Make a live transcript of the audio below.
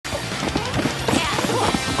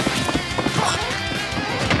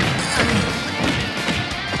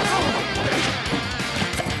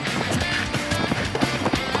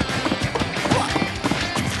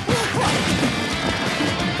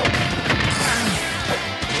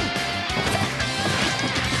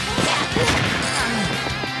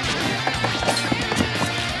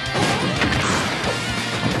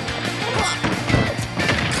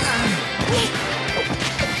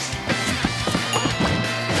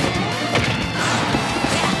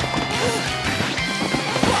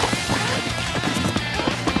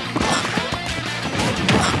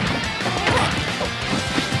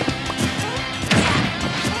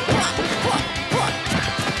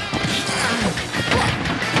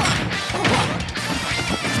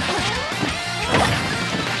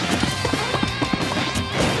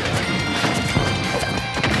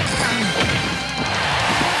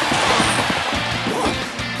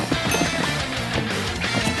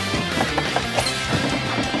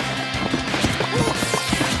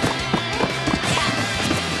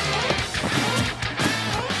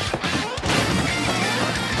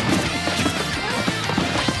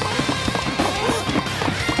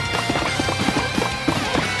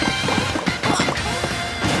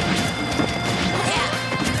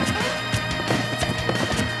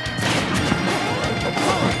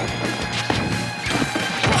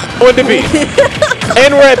going to be.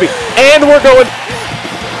 And Rebby. And we're going.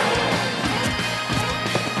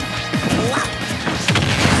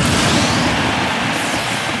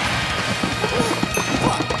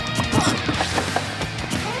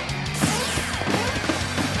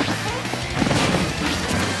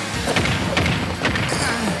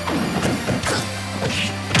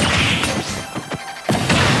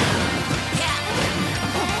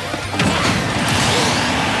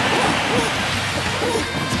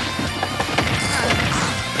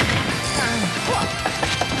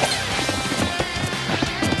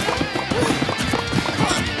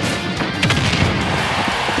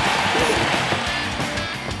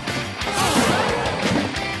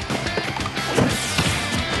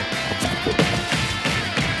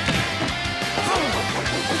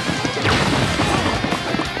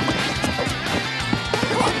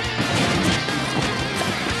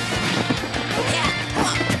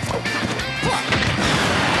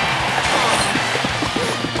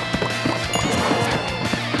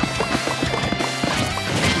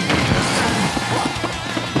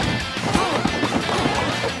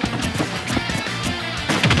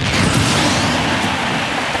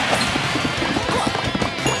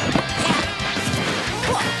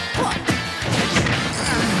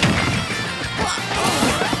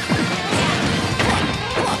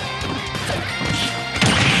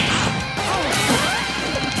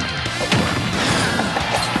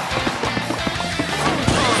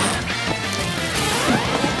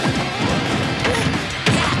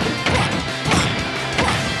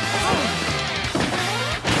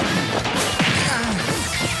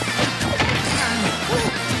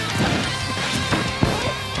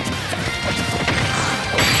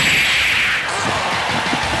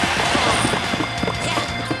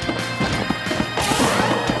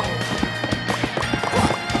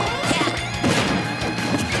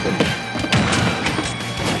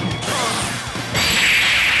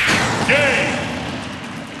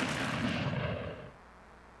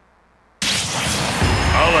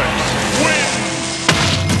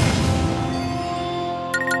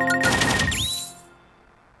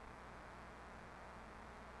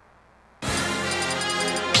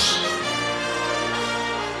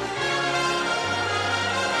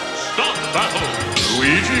 Battle,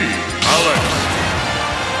 Luigi, Alex.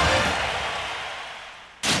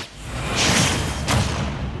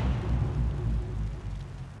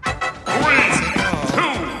 3,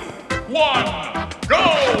 2, 1, go!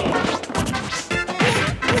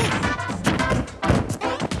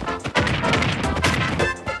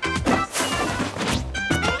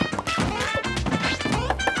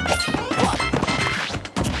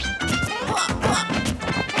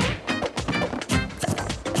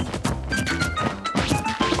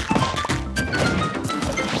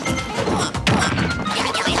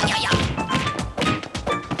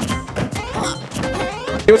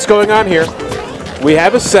 What's going on here? We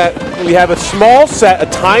have a set, we have a small set, a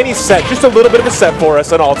tiny set, just a little bit of a set for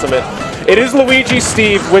us on Ultimate. It is Luigi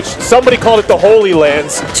Steve, which somebody called it the Holy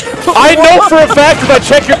Lands. I know for a fact, if I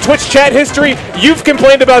check your Twitch chat history, you've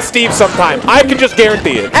complained about Steve sometime. I can just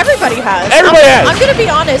guarantee it. Everybody has. Everybody has. I'm going to be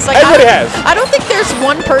honest. Like, Everybody has. I don't think there's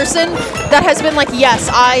one person that has been like, yes,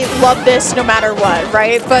 I love this no matter what,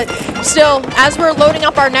 right? But still, as we're loading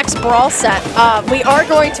up our next Brawl set, we are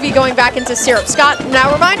going to be going back into Syrup. Scott,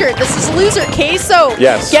 now reminder, this is loser Queso.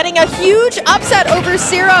 Yes. Getting a huge upset over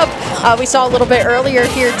Syrup. We saw a little bit earlier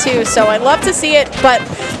here too, so I love to see it. But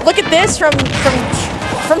look at this from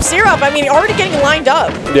Syrup. I mean, already getting lined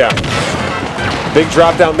up. Yeah. Big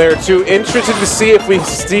drop down there too. Interested to see if we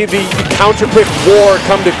see the counterpick war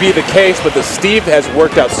come to be the case, but the Steve has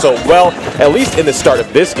worked out so well, at least in the start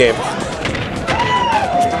of this game.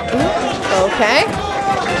 Okay.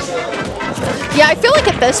 Yeah, I feel like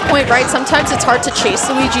at this point, right, sometimes it's hard to chase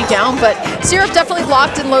Luigi down, but Syrup definitely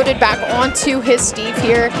locked and loaded back onto his Steve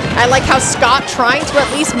here. I like how Scott trying to at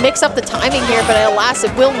least mix up the timing here, but alas,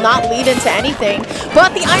 it will not lead into anything.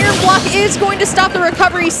 But the Iron Block is going to stop the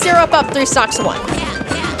recovery. Syrup up 3 stocks to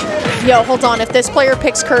 1. Yo, hold on. If this player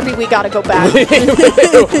picks Kirby, we gotta go back. we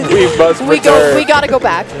must return. We gotta go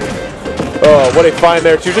back. Oh, what a find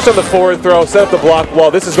there, too. Just on the forward throw, set up the block wall.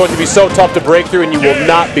 This is going to be so tough to break through, and you will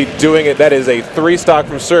not be doing it. That is a 3 stock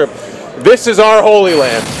from Syrup. This is our Holy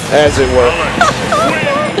Land, as it were.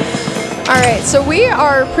 All right, so we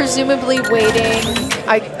are presumably waiting.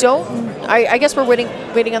 I guess we're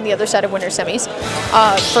waiting on the other side of Winter Semis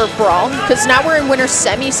for Brawl, because now we're in Winter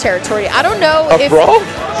Semis territory. I don't know if... Brawl?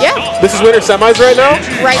 Yeah. This is Winter Semis right now?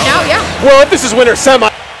 Right now, yeah. Well, if this is Winter Semis...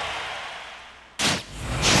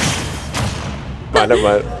 Never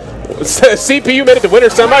mind. CPU made it to Winter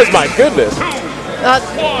Semis? My goodness.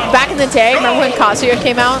 Back in the day, remember when Kazuya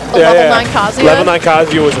came out? The level 9 Kazuya? Level 9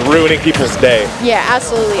 Kazuya was ruining people's day. Yeah,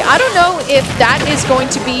 absolutely. I don't know if that is going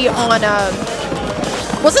to be on...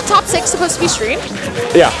 wasn't top 6 supposed to be streamed?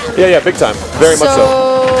 Yeah, big time. Very much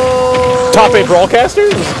so. Top 8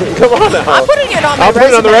 Brawlcasters? Come on now. I'm putting it on my resume. I'm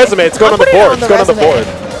putting it on the resume. It's going on the board. It's going on the board.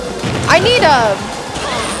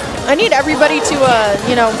 I need everybody to,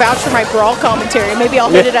 you know, vouch for my Brawl commentary. Maybe I'll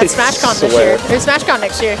hit it at SmashCon this year. Or SmashCon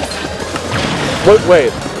next year. Wait,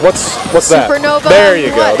 what's that? Supernova? There you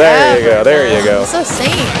go, there you go, there you go. It's the same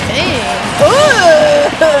thing. Ooh,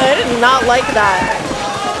 I did not like that.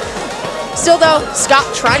 Still though,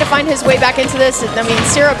 Scot trying to find his way back into this. I mean,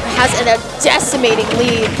 Syrup has a decimating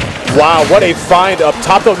lead. Wow, what a find up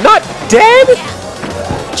top though. Not dead?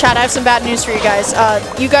 Chat, I have some bad news for you guys.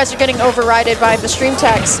 You guys are getting overridden by the stream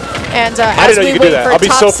text. And I didn't know you could do that. I'll be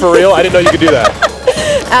so for real. I didn't know you could do that.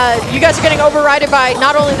 You guys are getting overridden by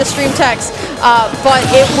not only the stream text, but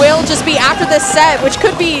it will just be after this set, which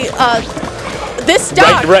could be this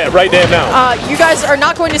dot. Right damn now. You guys are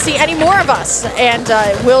not going to see any more of us, and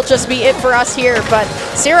it will just be it for us here. But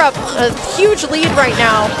Syrup, a huge lead right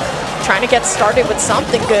now, trying to get started with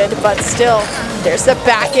something good, but still, there's the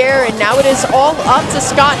back air, and now it is all up to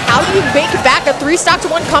Scot. How do you make back a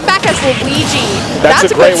 3-stock-to-1 comeback as Luigi?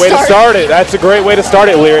 That's a great way to start it. That's a great way to start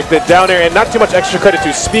it, Lyric. That down there, and not too much extra credit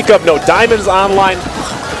to Speak Up. No diamonds online.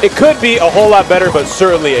 It could be a whole lot better, but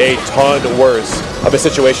certainly a ton worse of a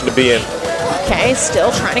situation to be in. Okay,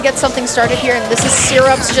 still trying to get something started here, and this is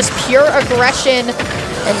Syrup's just pure aggression.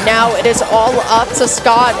 And now it is all up to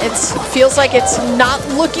Scot. It feels like it's not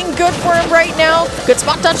looking good for him right now. Good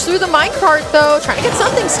spot dodge through the minecart, though. Trying to get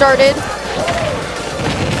something started.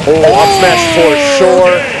 Up smash for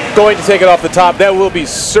sure. Going to take it off the top. That will be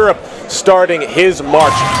Syrup starting his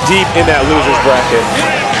march deep in that loser's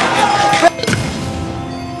bracket.